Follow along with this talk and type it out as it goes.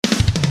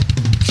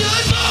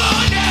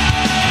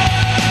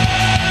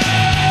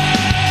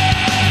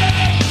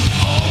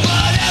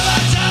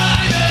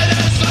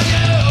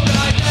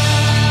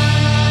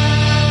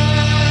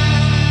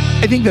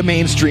I think the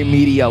mainstream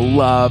media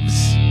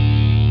loves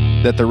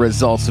that the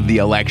results of the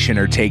election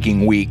are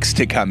taking weeks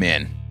to come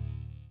in.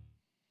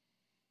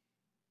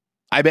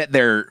 I bet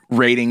their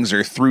ratings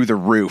are through the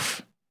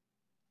roof.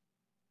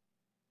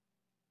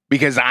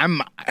 Because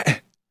I'm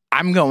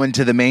going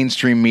to the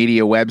mainstream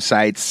media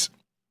websites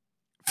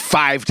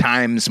 5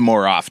 times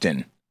more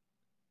often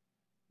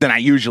than I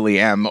usually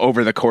am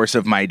over the course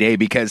of my day,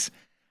 because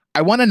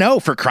I want to know,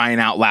 for crying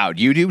out loud.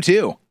 You do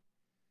too.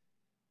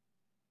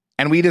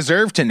 And we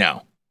deserve to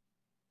know.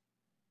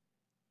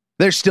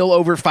 There's still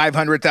over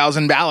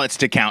 500,000 ballots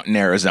to count in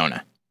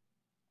Arizona.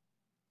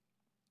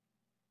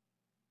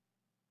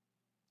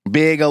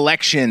 Big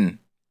election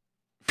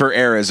for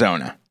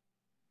Arizona.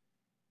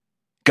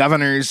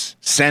 Governors,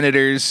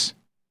 senators,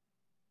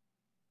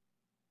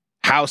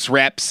 House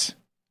reps.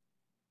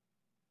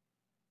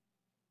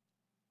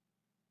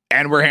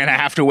 And we're going to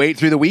have to wait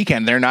through the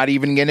weekend. They're not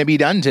even going to be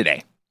done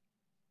today.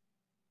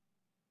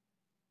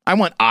 I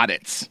want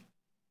audits.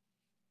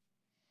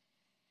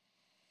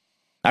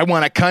 I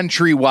want a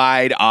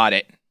countrywide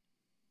audit.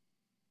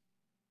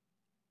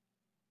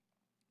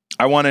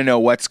 I want to know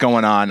what's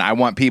going on. I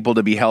want people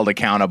to be held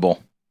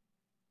accountable.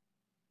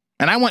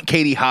 And I want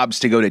Katie Hobbs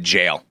to go to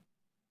jail.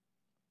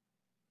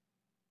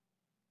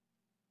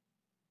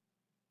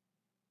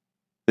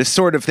 This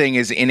sort of thing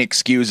is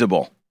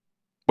inexcusable.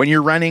 When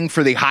you're running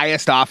for the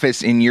highest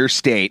office in your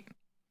state,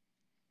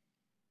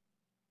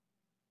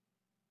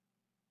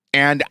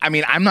 and I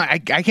mean, I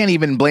can't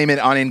even blame it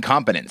on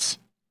incompetence.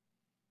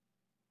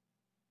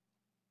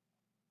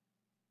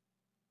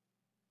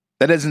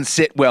 That doesn't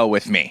sit well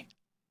with me.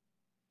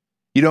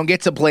 You don't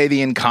get to play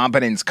the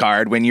incompetence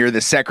card when you're the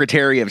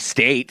Secretary of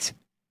State.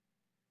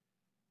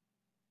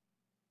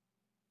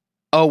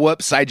 Oh,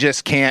 whoops, I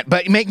just can't.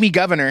 But make me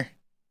governor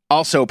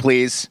also,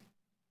 please.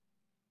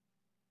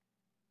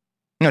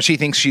 No, she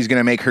thinks she's going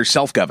to make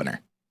herself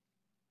governor.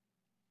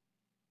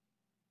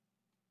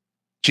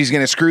 She's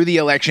going to screw the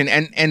election.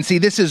 And see,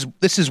 this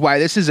is why,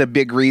 this is a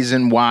big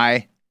reason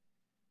why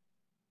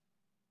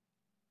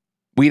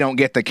we don't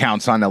get the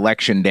counts on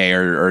election day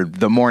or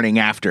the morning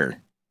after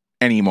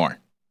anymore.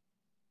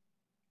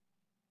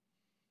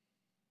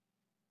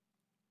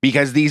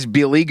 Because these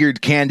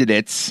beleaguered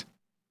candidates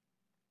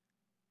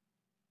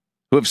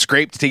who have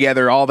scraped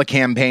together all the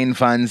campaign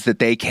funds that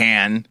they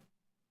can,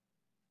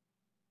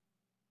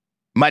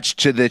 much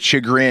to the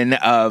chagrin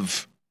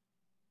of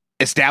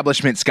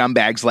establishment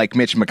scumbags like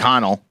Mitch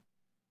McConnell,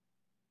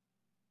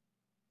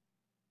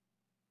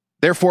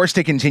 they're forced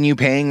to continue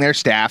paying their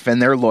staff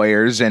and their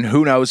lawyers and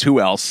who knows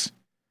who else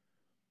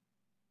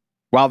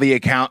while the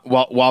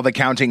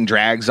counting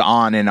drags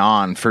on and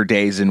on for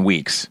days and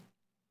weeks.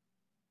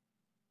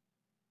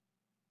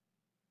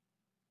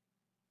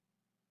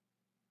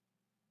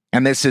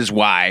 And this is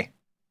why,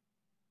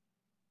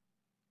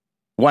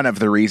 one of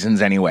the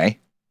reasons anyway,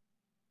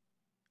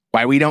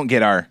 why we don't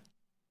get our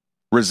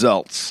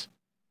results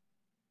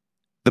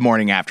the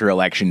morning after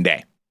Election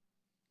Day.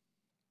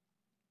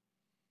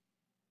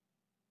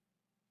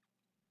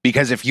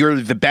 Because if you're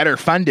the better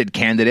funded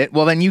candidate,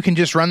 well, then you can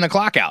just run the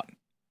clock out.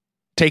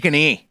 Take a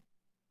knee.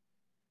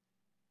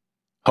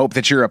 Hope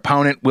that your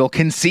opponent will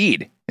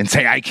concede and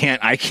say, I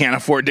can't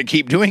afford to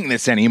keep doing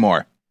this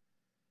anymore.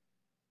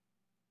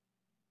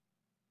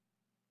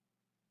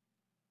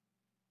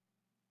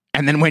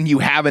 And then when you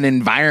have an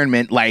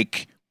environment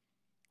like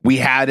we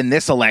had in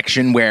this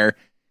election where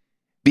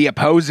the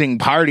opposing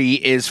party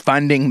is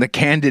funding the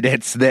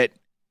candidates that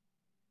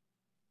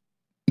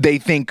they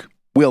think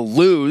will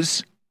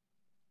lose,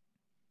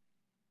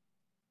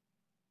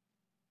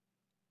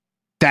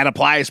 that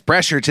applies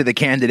pressure to the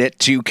candidate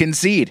to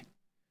concede.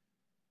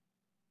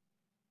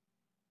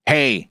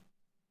 Hey,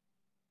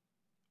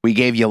 we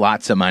gave you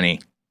lots of money,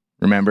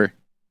 remember?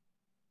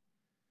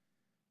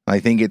 I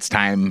think it's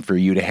time for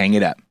you to hang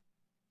it up.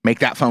 Make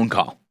that phone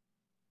call.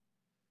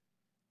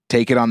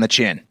 Take it on the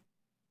chin.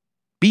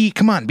 Be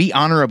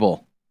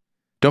honorable.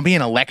 Don't be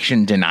an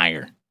election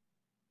denier.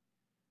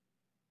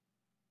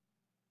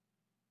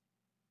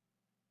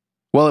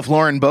 Well, if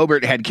Lauren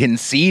Boebert had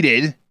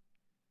conceded,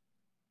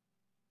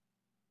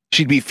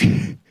 she'd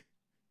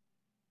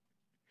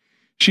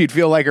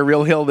feel like a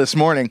real hill this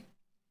morning.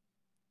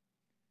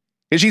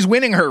 Because she's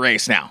winning her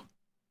race now.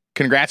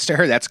 Congrats to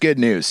her. That's good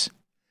news.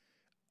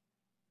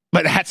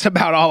 But that's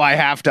about all I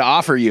have to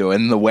offer you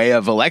in the way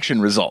of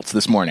election results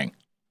this morning.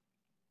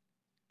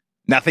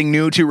 Nothing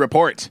new to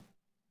report.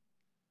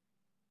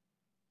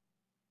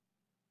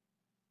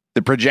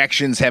 The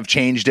projections have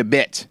changed a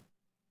bit.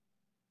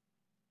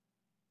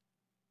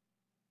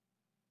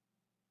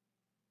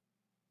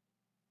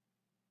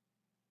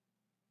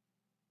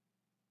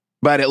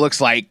 But it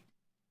looks like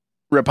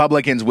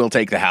Republicans will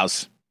take the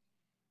House,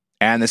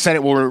 and the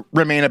Senate will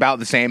remain about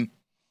the same.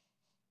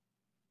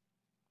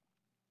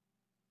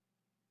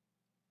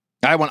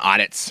 I want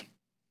audits.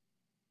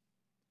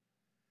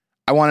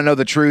 I want to know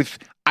the truth.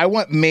 I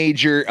want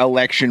major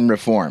election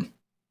reform.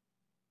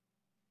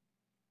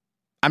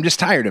 I'm just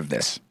tired of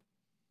this.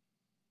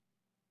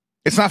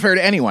 It's not fair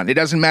to anyone. It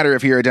doesn't matter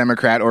if you're a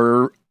Democrat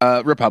or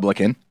a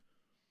Republican.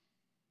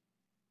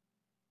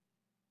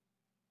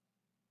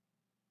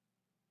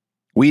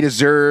 We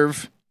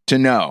deserve to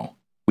know.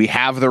 We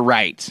have the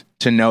right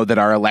to know that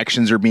our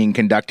elections are being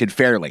conducted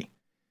fairly.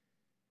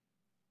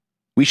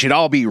 We should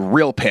all be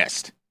real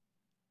pissed.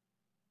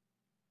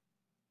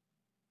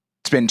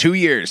 It's been 2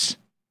 years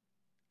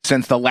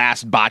since the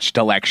last botched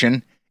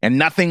election, and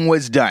nothing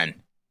was done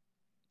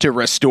to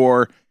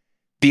restore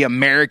the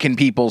American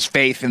people's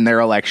faith in their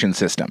election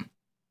system.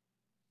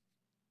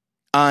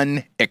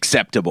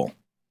 Unacceptable.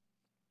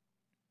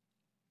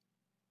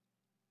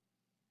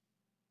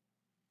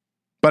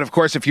 But of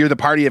course, if you're the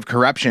party of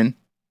corruption,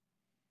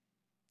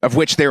 of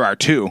which there are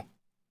two,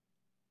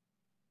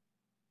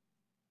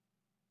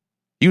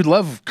 you'd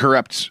love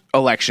corrupt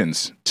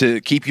elections to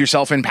keep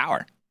yourself in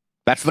power.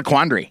 That's the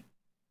quandary.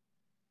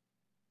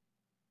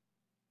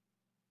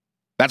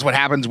 That's what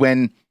happens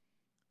when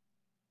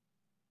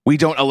we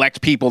don't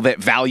elect people that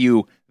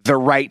value the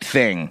right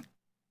thing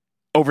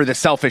over the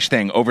selfish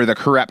thing, over the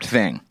corrupt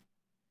thing.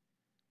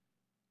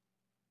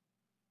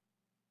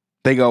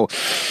 They go,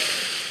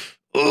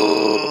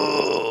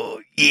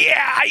 oh,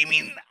 yeah, I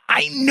mean,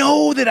 I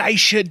know that I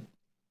should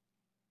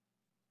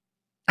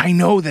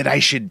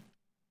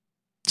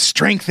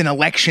strengthen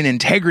election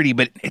integrity,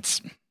 but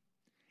it's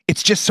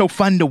just so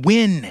fun to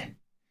win.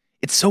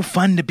 It's so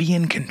fun to be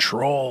in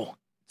control.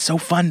 It's so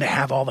fun to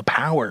have all the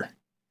power,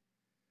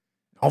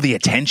 all the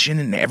attention,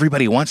 and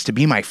everybody wants to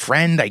be my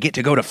friend. I get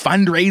to go to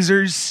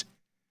fundraisers.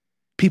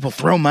 People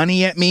throw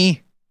money at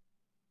me.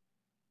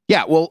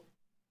 Yeah, well,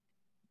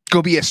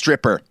 go be a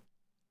stripper.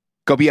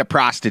 Go be a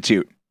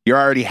prostitute. You're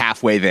already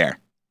halfway there.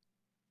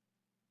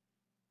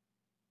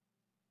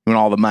 You want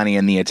all the money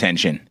and the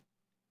attention.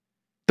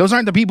 Those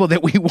aren't the people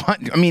that we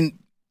want. I mean,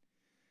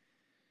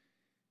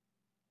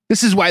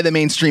 this is why the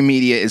mainstream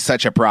media is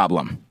such a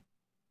problem.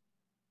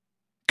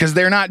 Because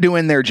they're not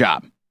doing their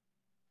job.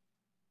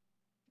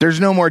 There's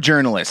no more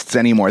journalists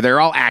anymore. They're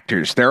all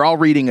actors. They're all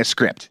reading a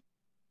script.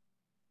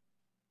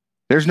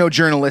 There's no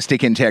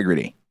journalistic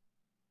integrity.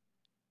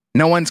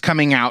 No one's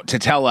coming out to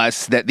tell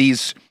us that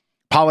these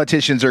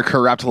politicians are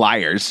corrupt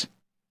liars.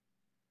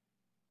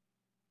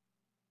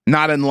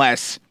 Not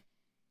unless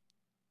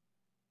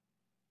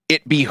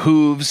it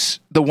behooves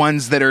the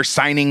ones that are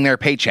signing their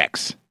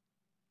paychecks.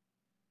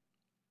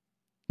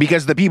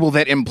 Because the people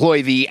that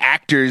employ the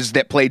actors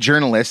that play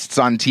journalists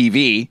on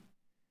TV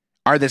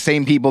are the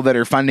same people that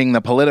are funding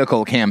the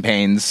political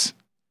campaigns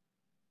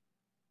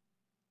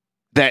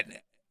that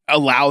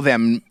allow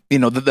them, you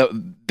know,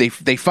 they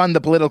fund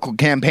the political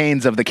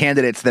campaigns of the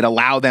candidates that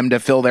allow them to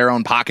fill their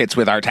own pockets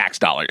with our tax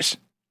dollars.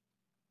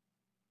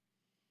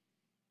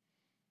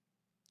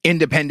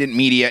 Independent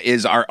media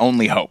is our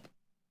only hope.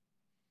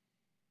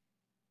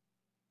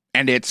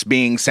 And it's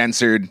being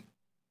censored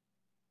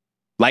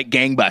like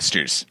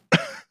gangbusters.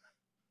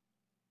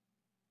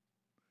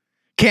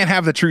 Can't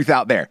have the truth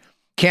out there.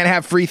 Can't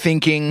have free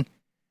thinking,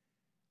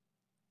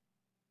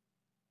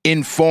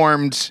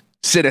 informed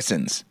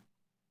citizens.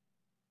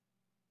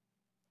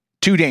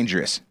 Too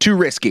dangerous. Too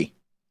risky.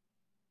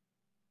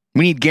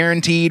 We need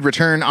guaranteed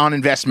return on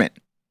investment.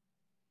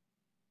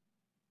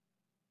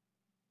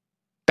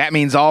 That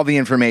means all the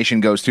information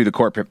goes through the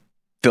corporate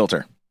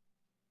filter.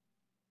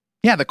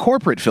 Yeah, the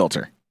corporate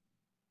filter.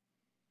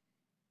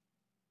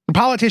 The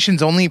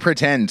politicians only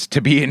pretend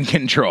to be in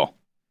control.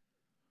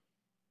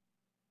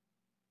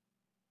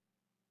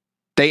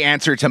 They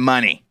answer to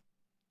money.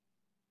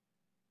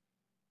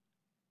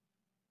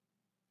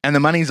 And the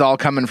money's all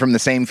coming from the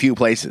same few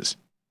places.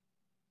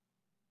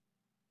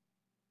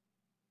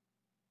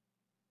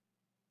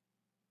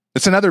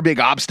 It's another big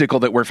obstacle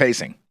that we're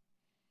facing.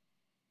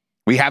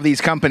 We have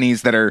these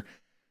companies that are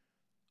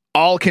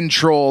all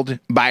controlled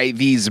by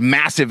these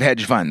massive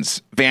hedge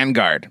funds,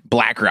 Vanguard,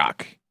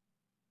 BlackRock,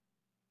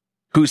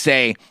 who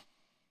say,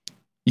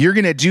 you're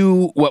going to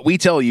do what we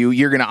tell you.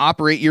 You're going to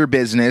operate your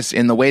business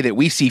in the way that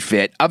we see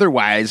fit.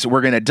 Otherwise, we're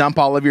going to dump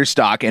all of your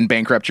stock and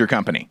bankrupt your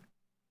company.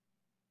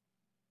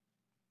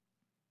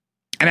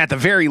 And at the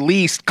very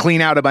least,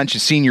 clean out a bunch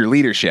of senior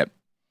leadership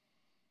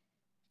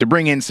to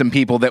bring in some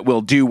people that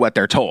will do what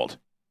they're told.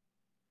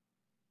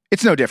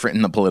 It's no different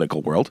in the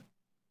political world.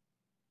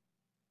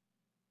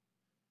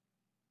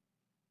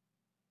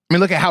 I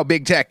mean, look at how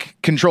big tech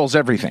controls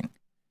everything.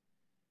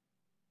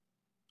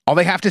 All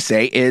they have to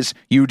say is,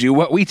 you do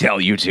what we tell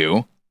you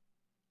to,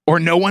 or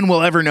no one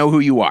will ever know who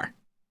you are.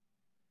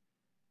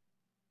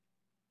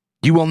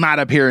 You will not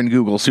appear in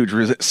Google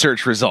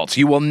search results.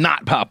 You will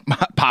not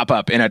pop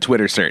up in a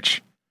Twitter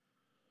search.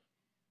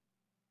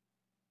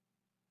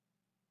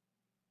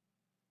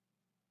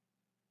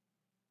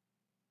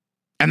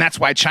 And that's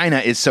why China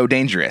is so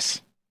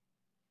dangerous.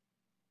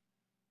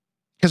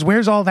 Because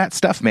where's all that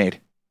stuff made?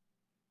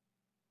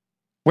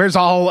 Where's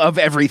all of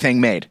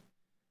everything made?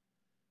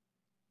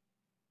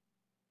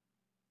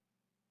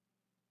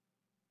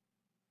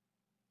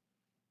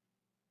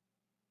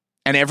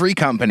 And every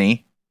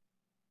company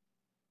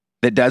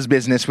that does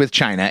business with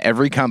China,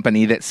 every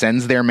company that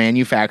sends their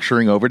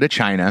manufacturing over to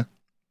China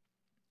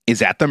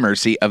is at the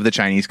mercy of the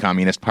Chinese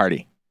Communist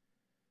Party.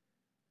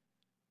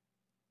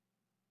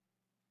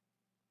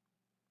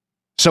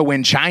 So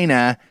when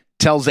China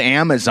tells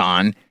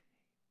Amazon,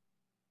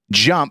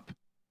 jump,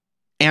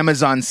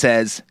 Amazon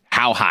says,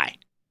 how high?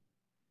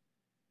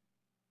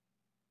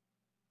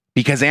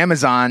 Because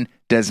Amazon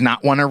does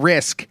not want to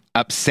risk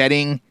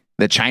upsetting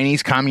the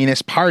Chinese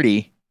Communist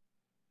Party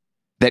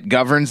that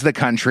governs the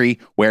country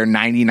where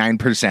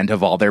 99%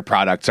 of all their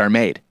products are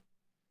made.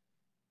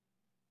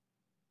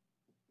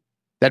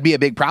 That'd be a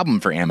big problem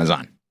for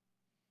Amazon.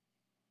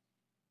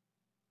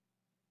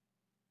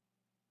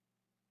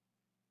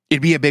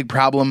 It'd be a big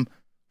problem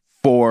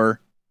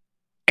for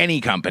any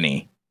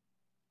company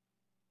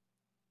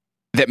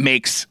that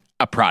makes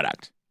a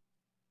product.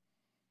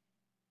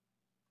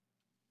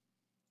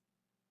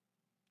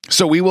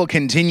 So we will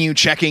continue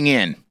checking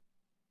in.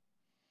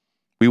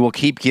 We will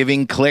keep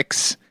giving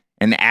clicks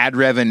and ad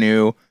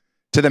revenue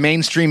to the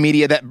mainstream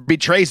media that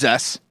betrays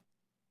us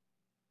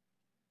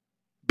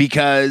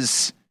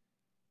because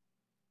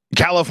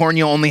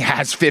California only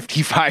has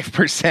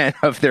 55%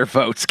 of their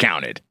votes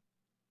counted.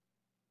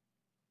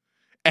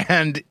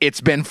 And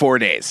it's been 4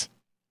 days.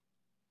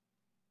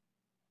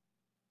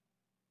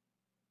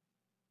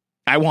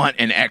 I want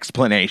an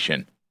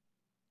explanation.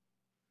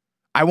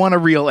 I want a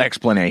real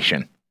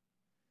explanation.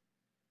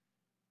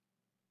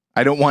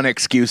 I don't want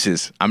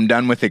excuses. I'm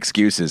done with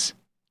excuses.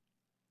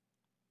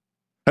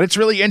 But it's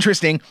really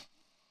interesting.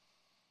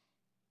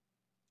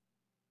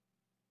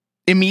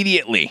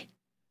 Immediately,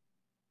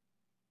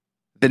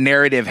 the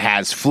narrative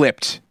has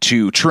flipped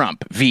to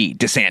Trump v.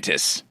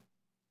 DeSantis.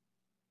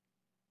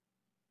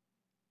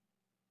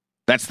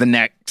 That's the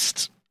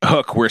next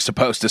hook we're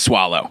supposed to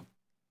swallow.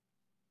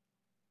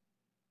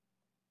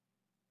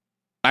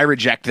 I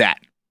reject that.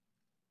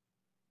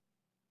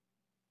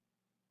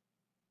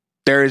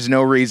 There is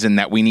no reason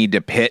that we need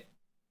to pit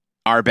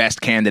our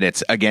best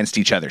candidates against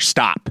each other.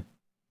 Stop.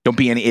 Don't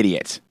be an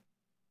idiot.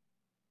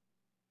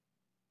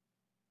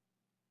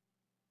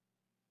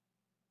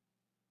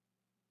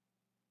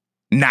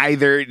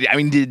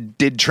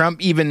 Did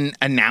Trump even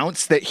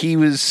announce that he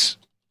was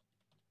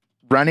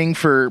running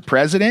for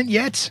president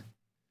yet?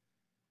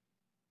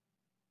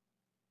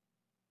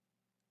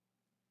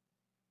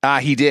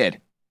 He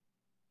did.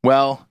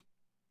 Well,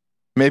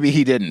 maybe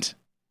he didn't.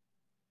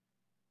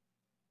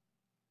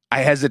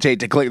 I hesitate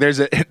to click. There's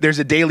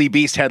a Daily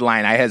Beast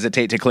headline I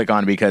hesitate to click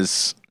on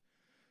because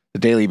the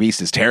Daily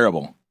Beast is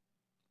terrible.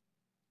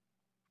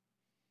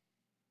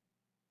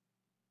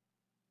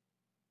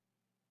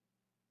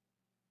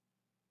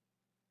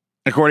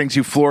 According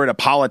to Florida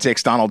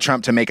Politics, Donald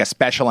Trump to make a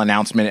special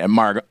announcement at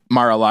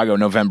Mar-a-Lago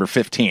November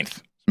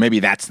 15th. Maybe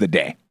that's the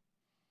day.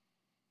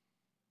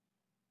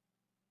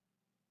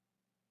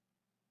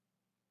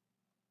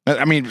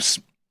 I mean,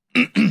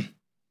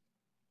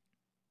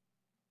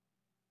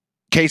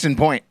 case in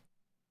point,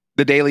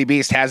 the Daily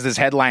Beast has this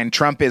headline,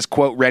 Trump is,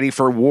 quote, ready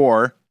for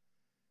war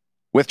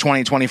with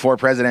 2024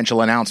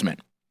 presidential announcement.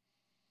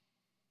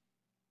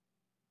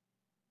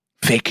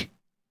 Fake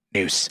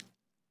news.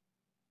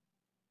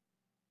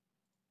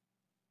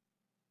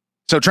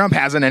 So Trump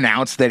hasn't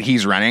announced that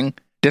he's running.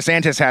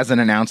 DeSantis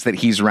hasn't announced that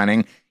he's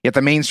running. Yet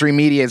the mainstream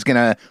media is going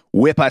to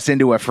whip us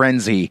into a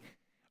frenzy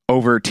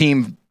over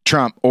Team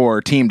Trump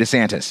or Team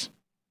DeSantis.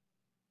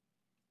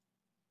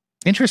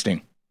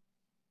 Interesting.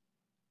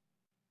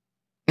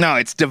 No,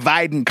 it's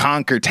divide and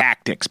conquer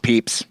tactics,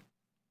 peeps.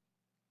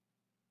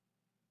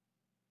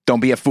 Don't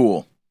be a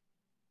fool.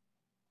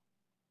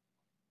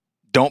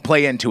 Don't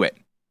play into it.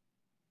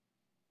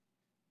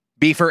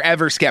 Be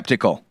forever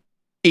skeptical.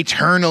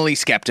 Eternally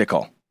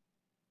skeptical.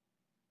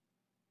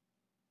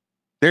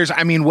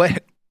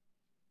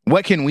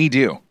 What can we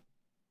do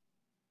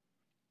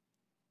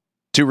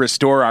to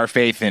restore our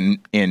faith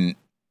in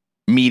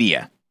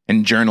media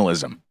and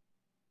journalism?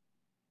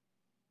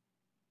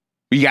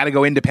 We got to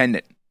go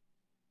independent.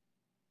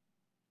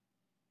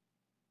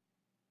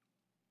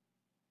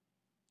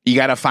 You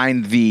got to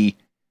find the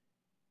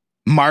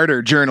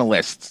martyr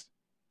journalists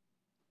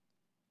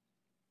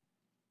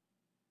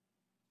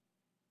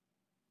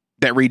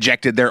that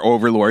rejected their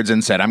overlords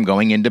and said, I'm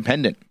going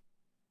independent.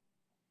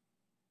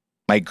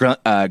 Like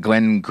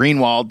Glenn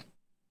Greenwald,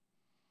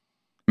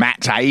 Matt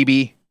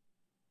Taibbi,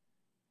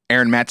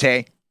 Aaron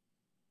Mette.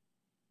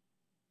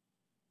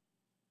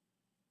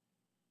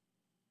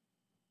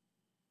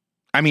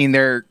 I mean,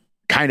 they're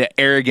kind of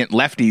arrogant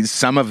lefties,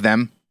 some of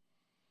them,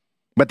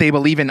 but they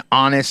believe in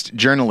honest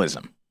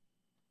journalism.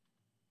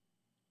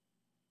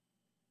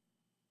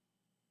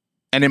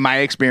 And in my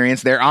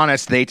experience, they're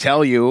honest. They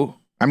tell you,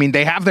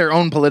 they have their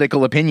own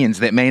political opinions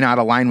that may not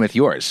align with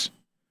yours.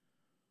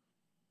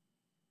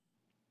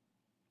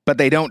 But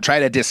they don't try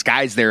to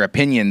disguise their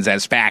opinions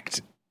as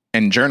fact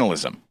and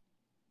journalism.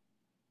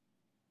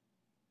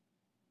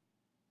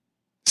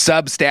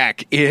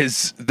 Substack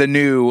is the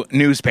new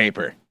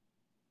newspaper.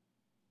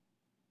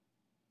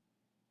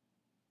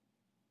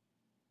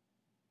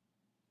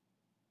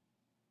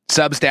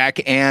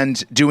 Substack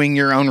and doing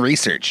your own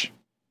research.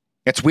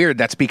 It's weird.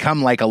 That's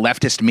become like a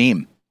leftist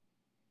meme.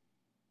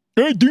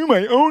 I do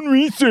my own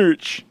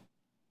research.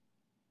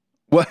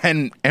 Well,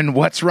 and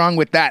what's wrong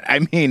with that?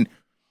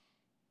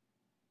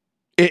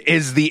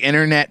 Is the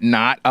internet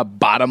not a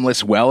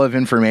bottomless well of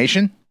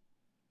information?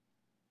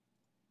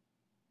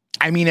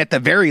 I mean, at the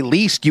very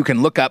least, you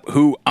can look up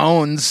who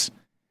owns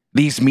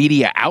these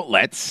media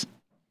outlets.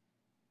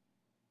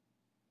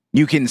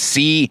 You can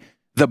see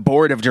the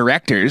board of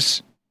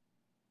directors.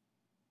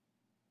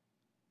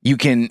 You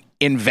can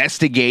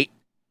investigate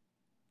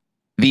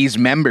these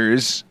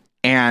members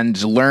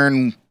and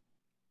learn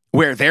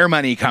where their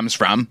money comes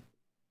from,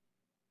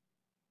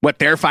 what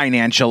their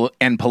financial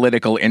and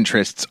political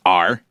interests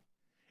are.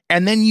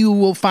 And then you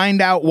will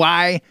find out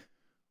why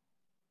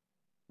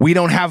we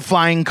don't have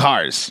flying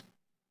cars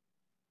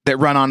that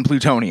run on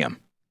plutonium.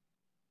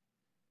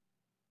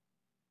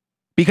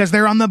 Because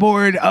they're on the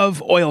board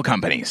of oil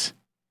companies.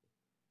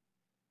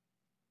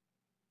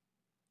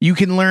 You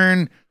can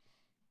learn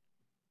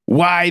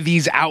why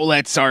these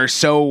outlets are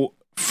so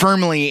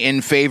firmly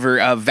in favor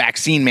of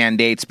vaccine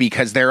mandates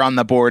because they're on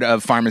the board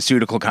of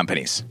pharmaceutical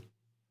companies.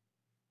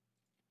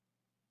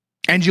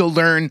 And you'll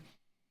learn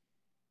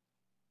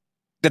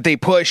that they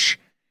push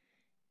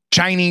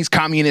Chinese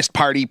Communist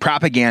Party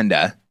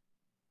propaganda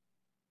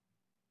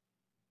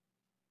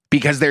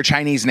because they're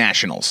Chinese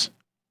nationals.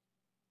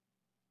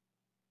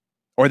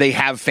 Or they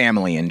have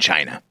family in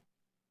China.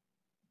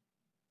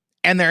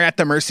 And they're at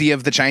the mercy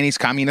of the Chinese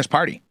Communist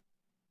Party.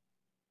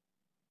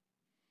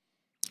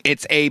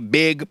 It's a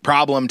big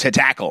problem to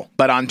tackle,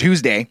 but on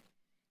Tuesday,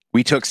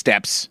 we took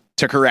steps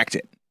to correct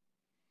it.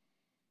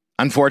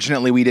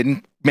 Unfortunately, we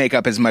didn't make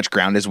up as much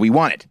ground as we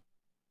wanted.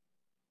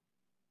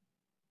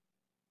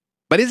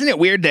 But isn't it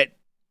weird that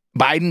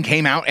Biden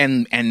came out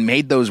and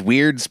made those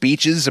weird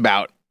speeches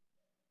about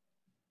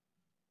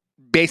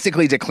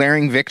basically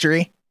declaring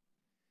victory?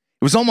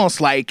 It was almost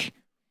like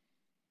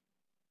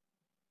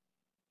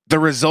the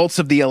results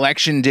of the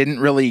election didn't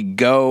really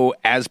go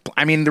as...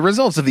 the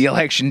results of the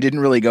election didn't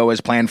really go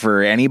as planned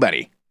for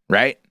anybody,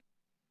 right?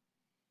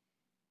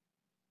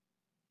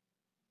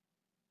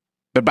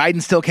 But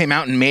Biden still came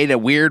out and made a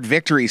weird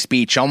victory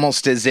speech,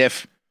 almost as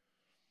if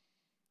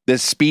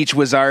this speech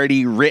was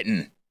already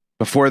written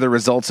before the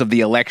results of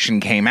the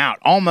election came out.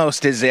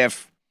 Almost as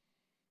if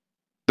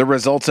the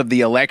results of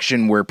the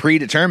election were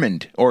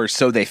predetermined, or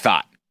so they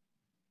thought.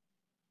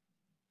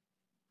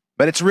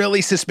 But it's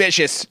really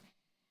suspicious.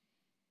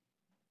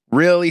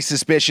 Really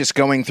suspicious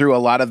going through a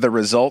lot of the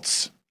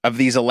results of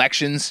these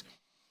elections.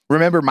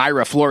 Remember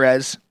Mayra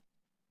Flores?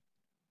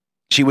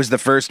 She was the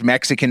first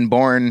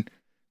Mexican-born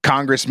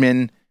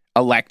congressman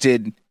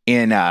elected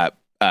in I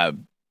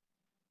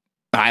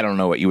don't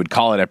know what you would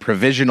call it, a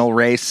provisional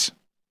race.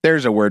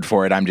 There's a word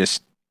for it. I'm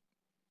just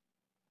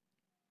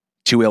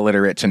too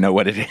illiterate to know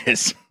what it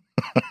is.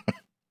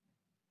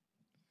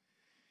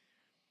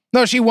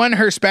 No, she won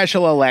her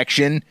special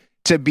election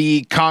to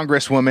be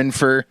congresswoman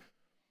for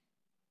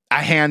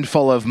a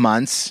handful of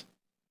months.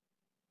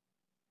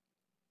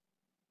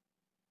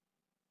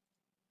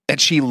 And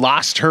she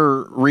lost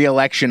her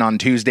re-election on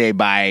Tuesday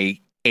by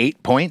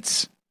 8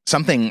 points.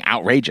 Something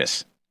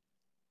outrageous.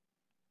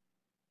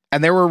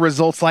 And there were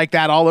results like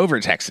that all over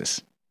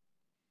Texas.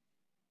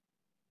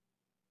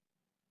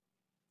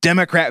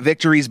 Democrat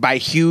victories by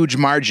huge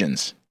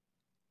margins.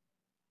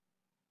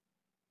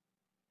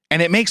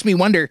 And it makes me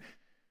wonder,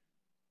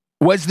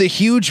 was the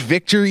huge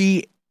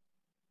victory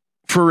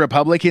for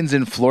Republicans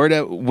in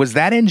Florida, was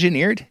that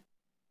engineered?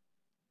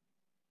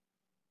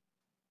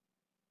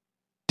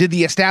 Did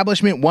the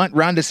establishment want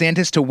Ron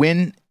DeSantis to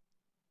win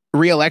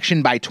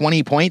re-election by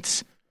 20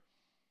 points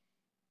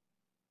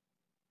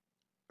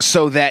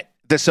so that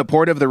the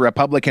support of the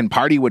Republican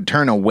Party would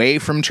turn away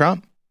from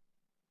Trump?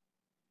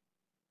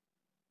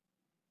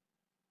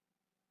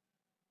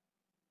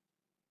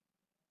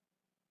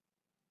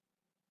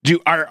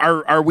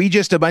 Are we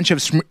just a bunch of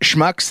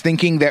schmucks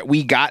thinking that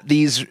we got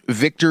these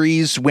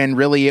victories when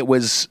really it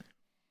was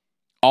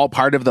all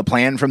part of the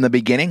plan from the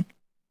beginning?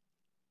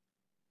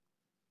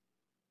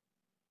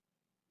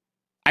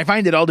 I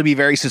find it all to be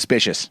very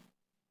suspicious.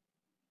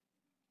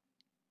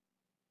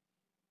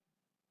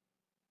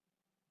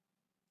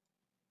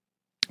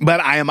 But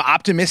I am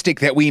optimistic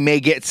that we may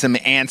get some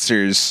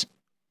answers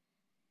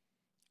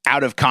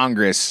out of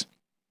Congress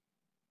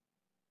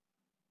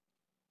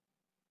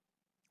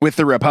with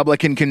the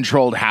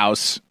Republican-controlled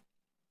House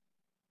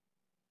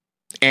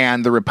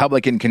and the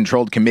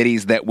Republican-controlled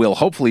committees that will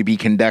hopefully be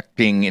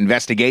conducting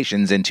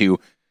investigations into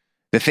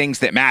the things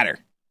that matter.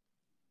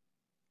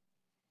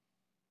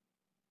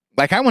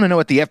 Like, I want to know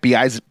what the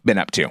FBI's been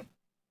up to.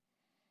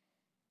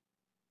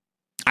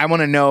 I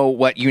want to know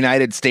what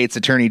United States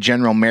Attorney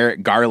General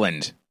Merrick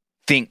Garland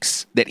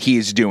thinks that he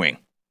is doing.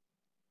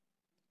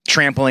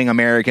 Trampling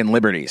American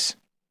liberties.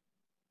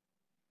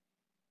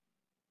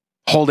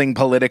 Holding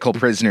political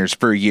prisoners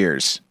for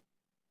years.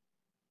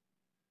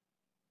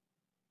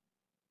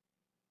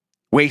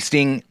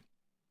 Wasting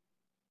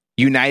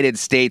United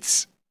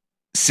States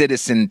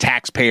citizen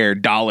taxpayer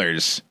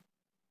dollars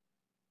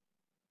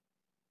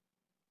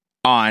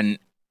on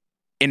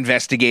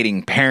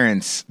investigating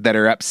parents that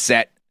are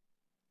upset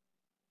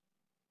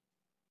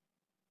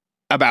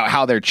about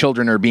how their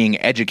children are being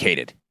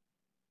educated.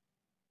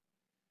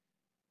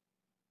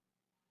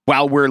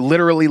 While we're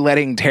literally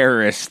letting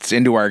terrorists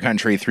into our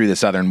country through the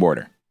southern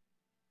border.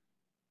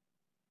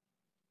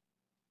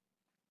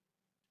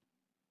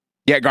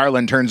 Yet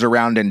Garland turns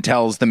around and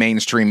tells the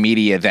mainstream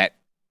media that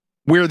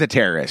we're the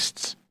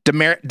terrorists.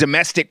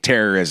 Domestic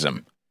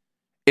terrorism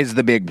is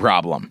the big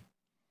problem.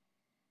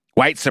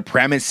 White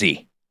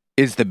supremacy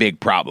is the big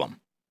problem.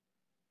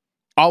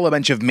 All a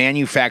bunch of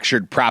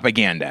manufactured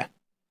propaganda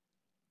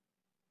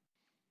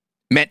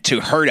meant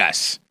to hurt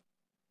us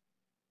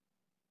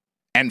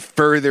and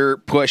further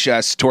push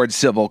us towards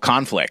civil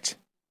conflict.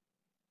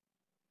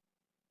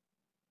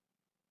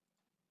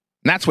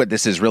 And that's what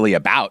this is really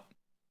about.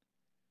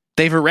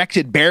 They've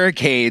erected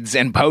barricades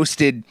and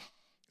posted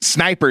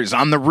snipers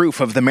on the roof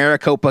of the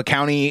Maricopa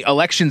County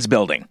Elections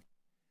Building.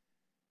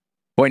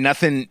 Boy,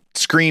 nothing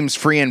screams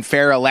free and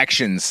fair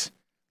elections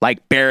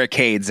like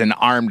barricades and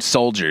armed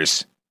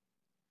soldiers.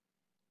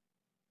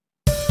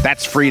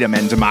 That's freedom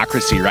and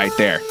democracy right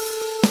there.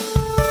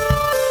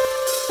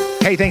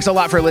 Hey, thanks a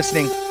lot for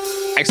listening.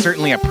 I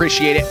certainly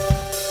appreciate it.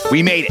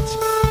 We made it.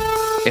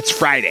 It's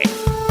Friday.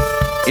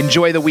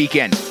 Enjoy the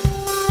weekend.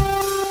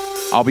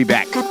 I'll be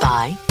back.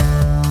 Goodbye.